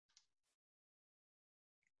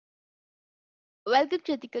Welcome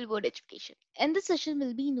to Ethical Board Education. In this session,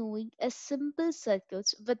 we'll be knowing a simple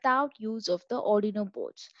circuits without use of the Arduino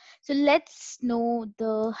boards. So let's know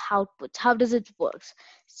the output. How does it work?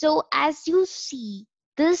 So as you see,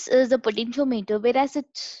 this is the potentiometer, whereas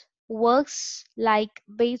it works like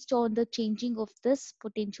based on the changing of this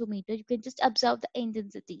potentiometer, you can just observe the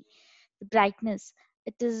intensity, the brightness.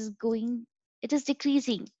 It is going, it is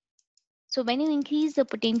decreasing. So when you increase the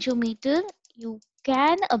potentiometer, you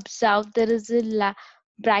can observe there is a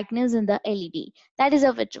brightness in the LED. That is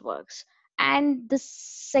how it works. And the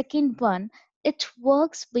second one, it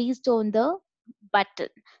works based on the button.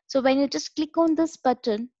 So when you just click on this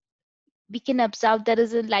button, we can observe there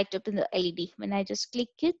is a light up in the LED. When I just click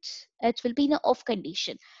it, it will be in an off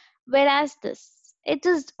condition. Whereas this, it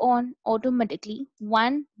is on automatically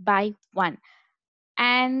one by one.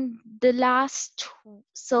 And the last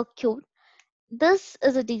circuit, this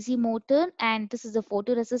is a DC motor and this is a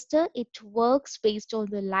photoresistor. It works based on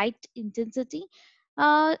the light intensity.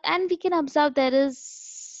 And we can observe there is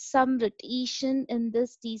some rotation in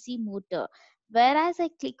this DC motor. Whereas I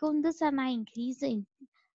click on this and I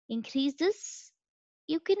increase this,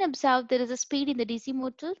 you can observe there is a speed in the DC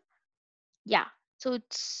motor. Yeah. So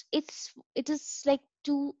it is like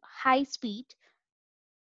too high speed.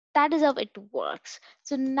 That is how it works.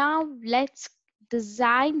 So now let's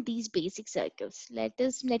design these basic circuits. Let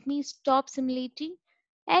me stop simulating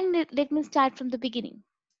and let me start from the beginning.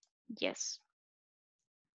 Yes.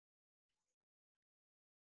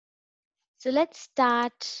 So let's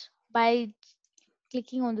start by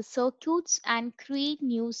clicking on the circuits and create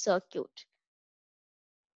new circuit.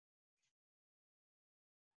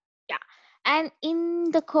 Yeah. And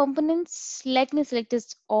in the components, let me select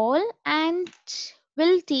this all and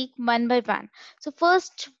we'll take one by one. So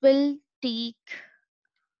first we'll take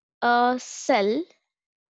a cell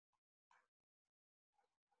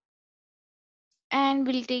and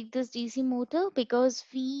we'll take this DC motor because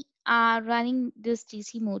we are running this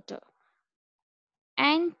DC motor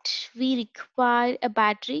and we require a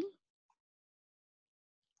battery.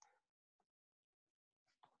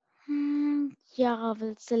 Yeah,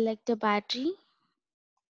 we'll select a battery,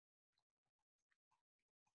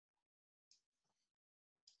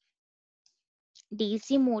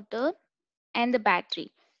 DC motor and the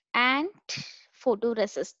battery and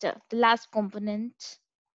photoresistor, the last component,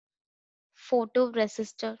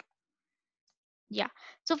 photoresistor. Yeah,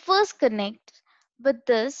 so first connect with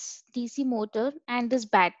this DC motor and this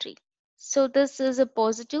battery. So this is a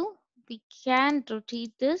positive. We can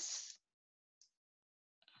rotate this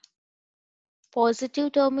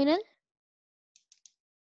positive terminal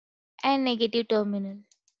and negative terminal.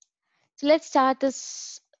 So let's start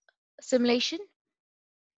this simulation.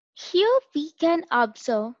 Here we can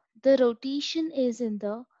observe the rotation is in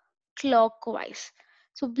the clockwise.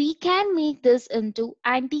 So we can make this into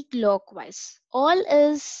anti-clockwise. All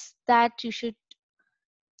is that you should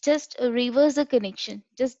just reverse the connection.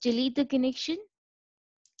 Just delete the connection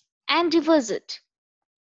and reverse it.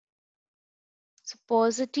 So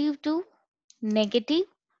positive to negative.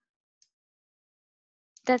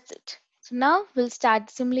 That's it. So now we'll start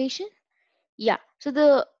the simulation. Yeah. So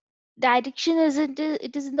the direction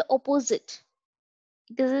it is in the opposite.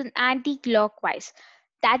 It is an anti-clockwise.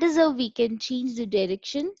 That is how we can change the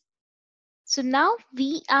direction. So now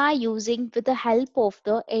we are using with the help of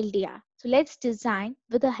the LDR. So let's design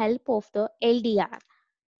with the help of the LDR.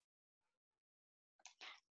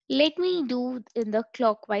 Let me do in the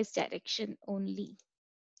clockwise direction only.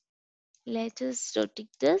 Let us rotate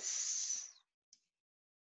this.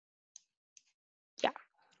 Yeah.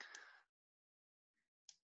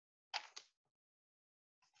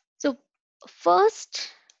 So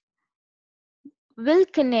first we'll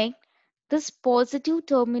connect this positive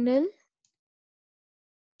terminal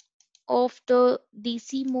of the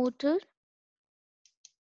DC motor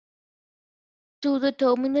to the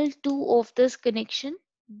terminal 2 of this connection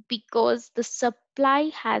because the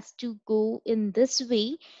supply has to go in this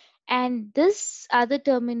way and this other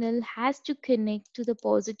terminal has to connect to the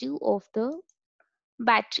positive of the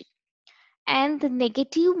battery, and the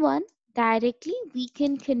negative one directly we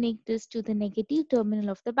can connect this to the negative terminal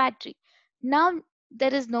of the battery. Now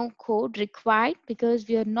there is no code required because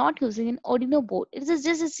we are not using an Arduino board. It is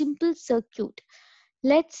just a simple circuit.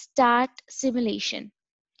 Let's start simulation.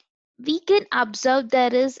 We can observe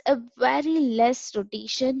there is a very less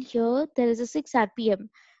rotation here. There is a 6 rpm.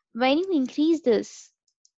 When you increase this,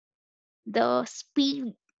 the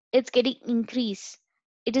speed it's getting increased.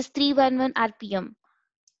 It is 311 rpm.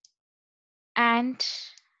 And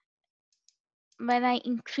when I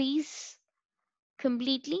increase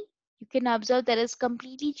completely, you can observe there is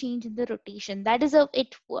completely change in the rotation. That is how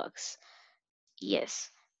it works. Yes.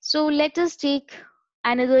 So let us take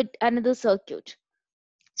another circuit.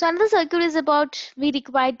 So another circuit is about we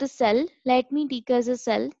require the cell. Let me take as a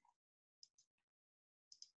cell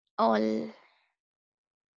all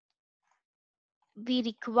we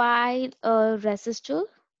require a resistor,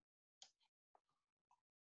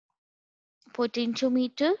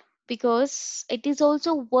 potentiometer, because it is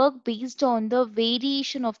also work based on the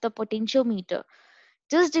variation of the potentiometer.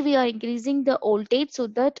 Just we are increasing the voltage so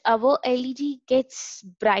that our LED gets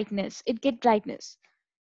brightness. It get brightness.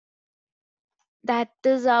 That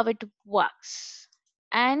is how it works.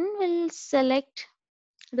 And we'll select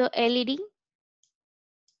the LED.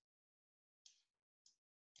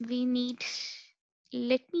 We need,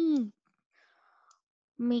 let me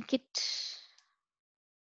make it,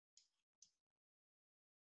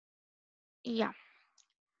 yeah.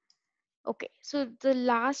 Okay, so the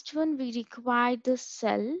last one we require the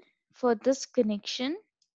cell for this connection.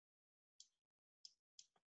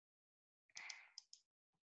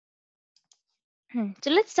 So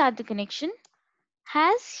let's start the connection.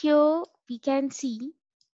 As here we can see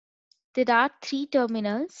there are three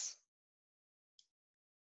terminals,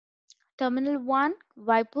 terminal 1,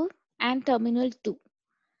 wiper, and terminal 2.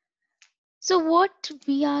 So what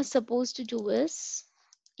we are supposed to do is,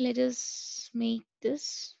 let us make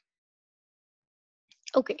this.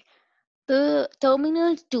 Okay, the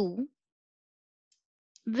terminal 2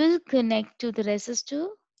 will connect to the resistor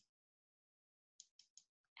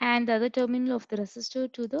and the other terminal of the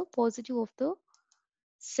resistor to the positive of the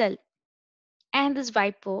cell. And this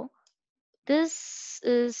wiper, this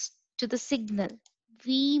is to the signal.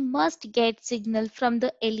 We must get signal from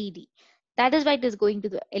the LED. That is why it is going to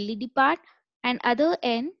the LED part, and other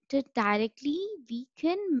end to directly we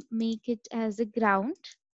can make it as a ground.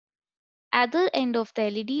 Other end of the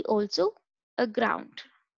LED also a ground.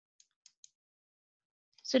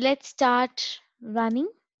 So let's start running.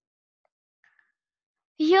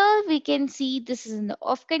 Here we can see this is in the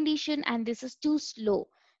off condition and this is too slow.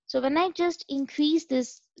 So when I just increase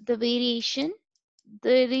this, the variation,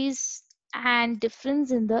 there is an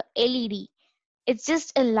difference in the LED. It's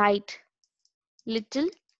just a light little.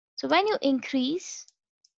 So when you increase,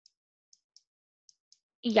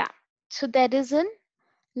 yeah, so there is a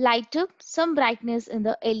light up some brightness in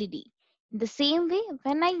the LED. In the same way,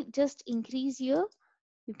 when I just increase here,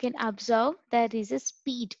 you can observe there is a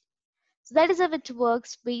speed. So that is how it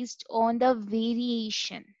works based on the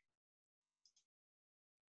variation.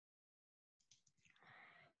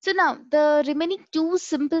 So now the remaining two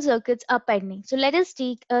simple circuits are pending. So let us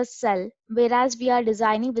take a cell. Whereas we are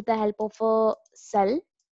designing with the help of a cell,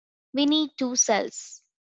 we need two cells.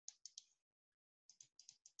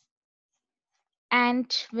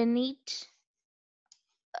 And we need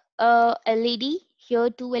a LED. Here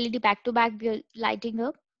two LED back to back we are lighting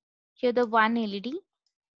up. Here the one LED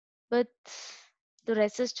with the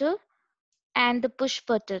resistor and the push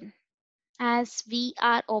button. As we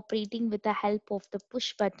are operating with the help of the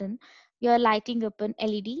push button, we are lighting up an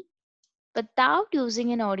LED without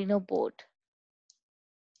using an Arduino board.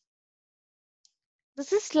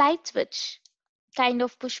 This is light switch kind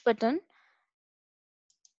of push button.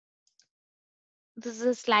 This is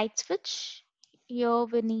a slide switch. Here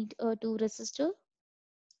we need a two resistor.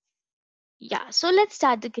 Yeah, so let's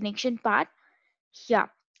start the connection part. Yeah,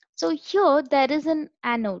 so here there is an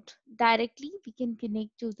anode. Directly we can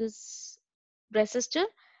connect to this resistor,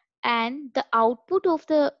 and the output of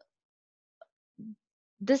the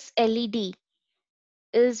this LED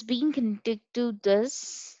is being connected to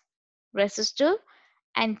this resistor,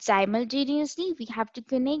 and simultaneously we have to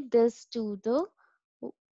connect this to the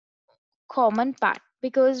common part,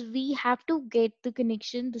 because we have to get the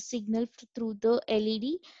connection, the signal through the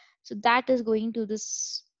LED. So that is going to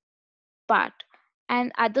this part,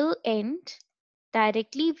 and other end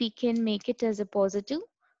directly we can make it as a positive,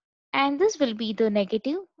 and this will be the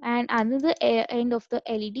negative, and another end of the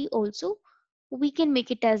LED also we can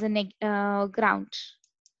make it as a ground,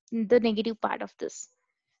 the negative part of this.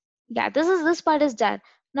 Yeah, this part is done.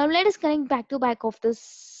 Now let us connect back to back of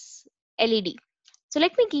this LED. So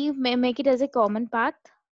let me make it as a common path.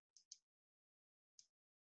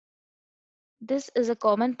 This is a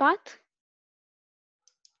common path,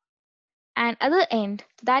 and other end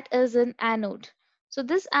that is an anode. So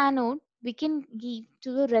this anode we can give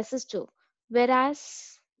to the resistor,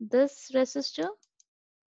 whereas this resistor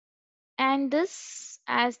and this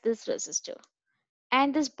as this resistor,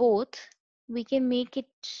 and this both we can make it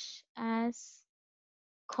as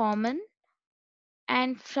common,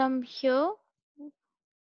 and from here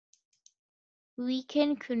we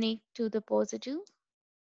can connect to the positive.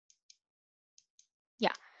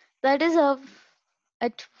 Yeah, that is how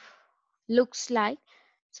it looks like.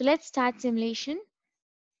 So let's start simulation.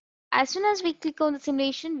 As soon as we click on the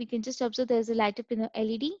simulation, we can just observe there's a light up in the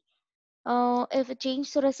LED. If we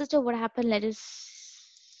change the resistor, what happened? Let us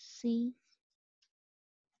see.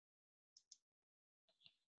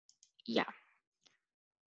 Yeah.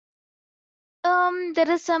 There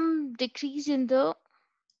is some decrease in the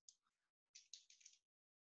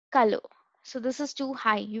color. So this is too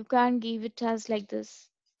high. You can't give it as like this.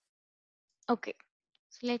 Okay.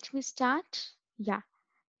 So let me start. Yeah.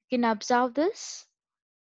 You can observe this.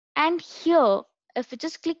 And here, if you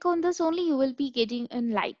just click on this only, you will be getting a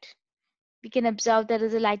light. We can observe there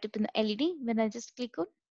is a light up in the LED. When I just click on,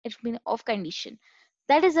 it's been off condition.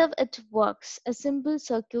 That is how it works. A simple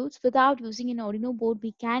circuits without using an Arduino board,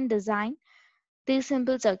 we can design these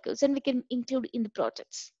simple circuits and we can include in the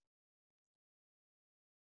projects.